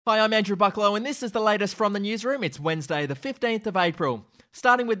Hi, I'm Andrew Bucklow, and this is the latest from the newsroom. It's Wednesday, the 15th of April.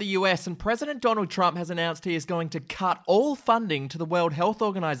 Starting with the US, and President Donald Trump has announced he is going to cut all funding to the World Health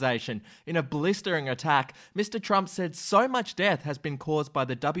Organization. In a blistering attack, Mr. Trump said so much death has been caused by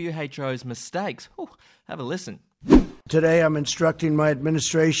the WHO's mistakes. Ooh, have a listen. Today, I'm instructing my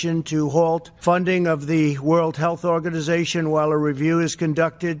administration to halt funding of the World Health Organization while a review is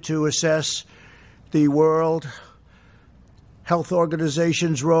conducted to assess the World Health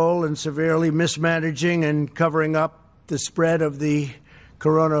Organization's role in severely mismanaging and covering up the spread of the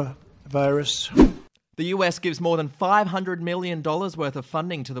coronavirus. The US gives more than $500 million worth of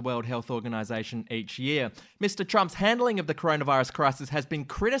funding to the World Health Organization each year. Mr. Trump's handling of the coronavirus crisis has been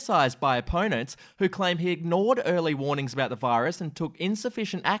criticised by opponents who claim he ignored early warnings about the virus and took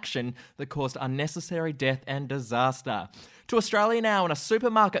insufficient action that caused unnecessary death and disaster. To Australia now, and a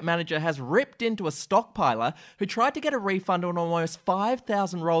supermarket manager has ripped into a stockpiler who tried to get a refund on almost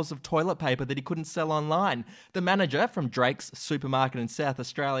 5,000 rolls of toilet paper that he couldn't sell online. The manager from Drake's supermarket in South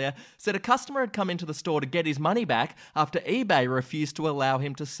Australia said a customer had come into the store to get his money back after eBay refused to allow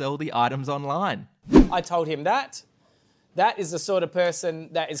him to sell the items online. I told him that is the sort of person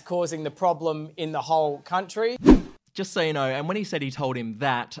that is causing the problem in the whole country. Just so you know, and when he said he told him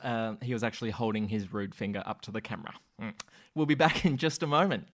that, he was actually holding his rude finger up to the camera. We'll be back in just a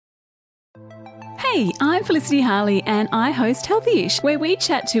moment. Hey, I'm Felicity Harley and I host Healthyish, where we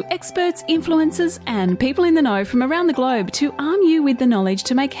chat to experts, influencers and people in the know from around the globe to arm you with the knowledge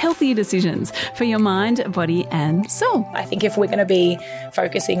to make healthier decisions for your mind, body and soul. I think if we're going to be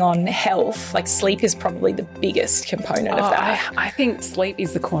focusing on health, like sleep is probably the biggest component of that. I think sleep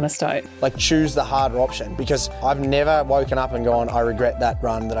is the cornerstone. Like choose the harder option, because I've never woken up and gone, I regret that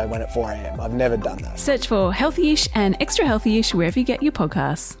run that I went at 4 a.m. I've never done that. Search for Healthyish and Extra Healthyish wherever you get your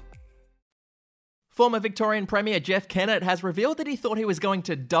podcasts. Former Victorian Premier Jeff Kennett has revealed that he thought he was going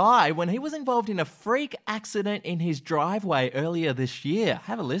to die when he was involved in a freak accident in his driveway earlier this year.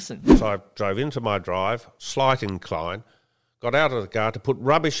 Have a listen. So I drove into my drive, slight incline, got out of the car to put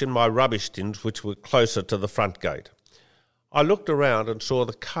rubbish in my rubbish tins, which were closer to the front gate. I looked around and saw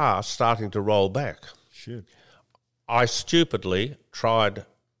the car starting to roll back. Shit. I stupidly tried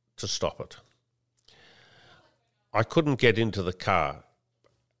to stop it. I couldn't get into the car,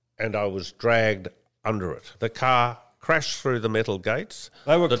 and I was dragged under it. The car crashed through the metal gates.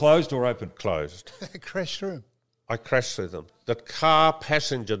 They were closed or open? Closed. Crashed through? I crashed through them. The car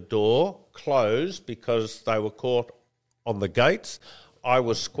passenger door closed because they were caught on the gates. I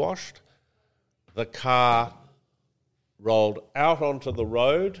was squashed. The car rolled out onto the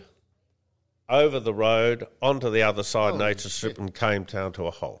road, over the road, onto the other side nature strip and came down to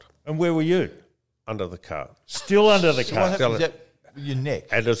a halt. And where were you? Under the car. Still under the car? What happened to your neck?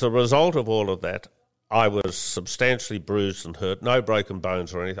 And as a result of all of that, I was substantially bruised and hurt, no broken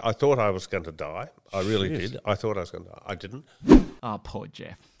bones or anything. I thought I was going to die. I really did. I thought I was going to die. I didn't. Oh, poor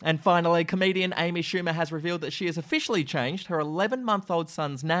Jeff. And finally, comedian Amy Schumer has revealed that she has officially changed her 11-month-old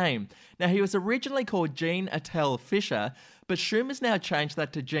son's name. Now, he was originally called Gene Attell Fisher, but Schumer's now changed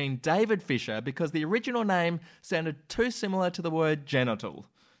that to Gene David Fisher because the original name sounded too similar to the word genital.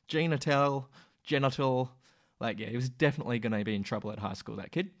 Gene Attell, genital. He was definitely going to be in trouble at high school,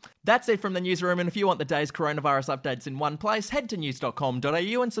 that kid. That's it from the newsroom, and if you want the day's coronavirus updates in one place, head to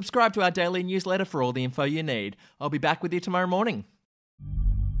news.com.au and subscribe to our daily newsletter for all the info you need. I'll be back with you tomorrow morning.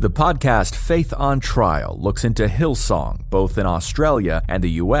 The podcast Faith on Trial looks into Hillsong, both in Australia and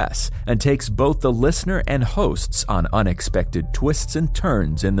the US, and takes both the listener and hosts on unexpected twists and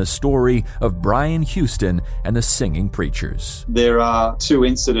turns in the story of Brian Houston and the Singing Preachers. There are 2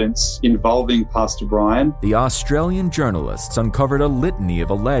 incidents involving Pastor Brian. The Australian journalists uncovered a litany of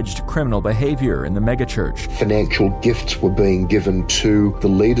alleged criminal behavior in the megachurch. Financial gifts were being given to the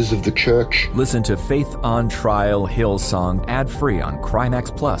leaders of the church. Listen to Faith on Trial Hillsong ad-free on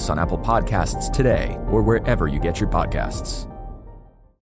Crimex Plus on Apple Podcasts today or wherever you get your podcasts.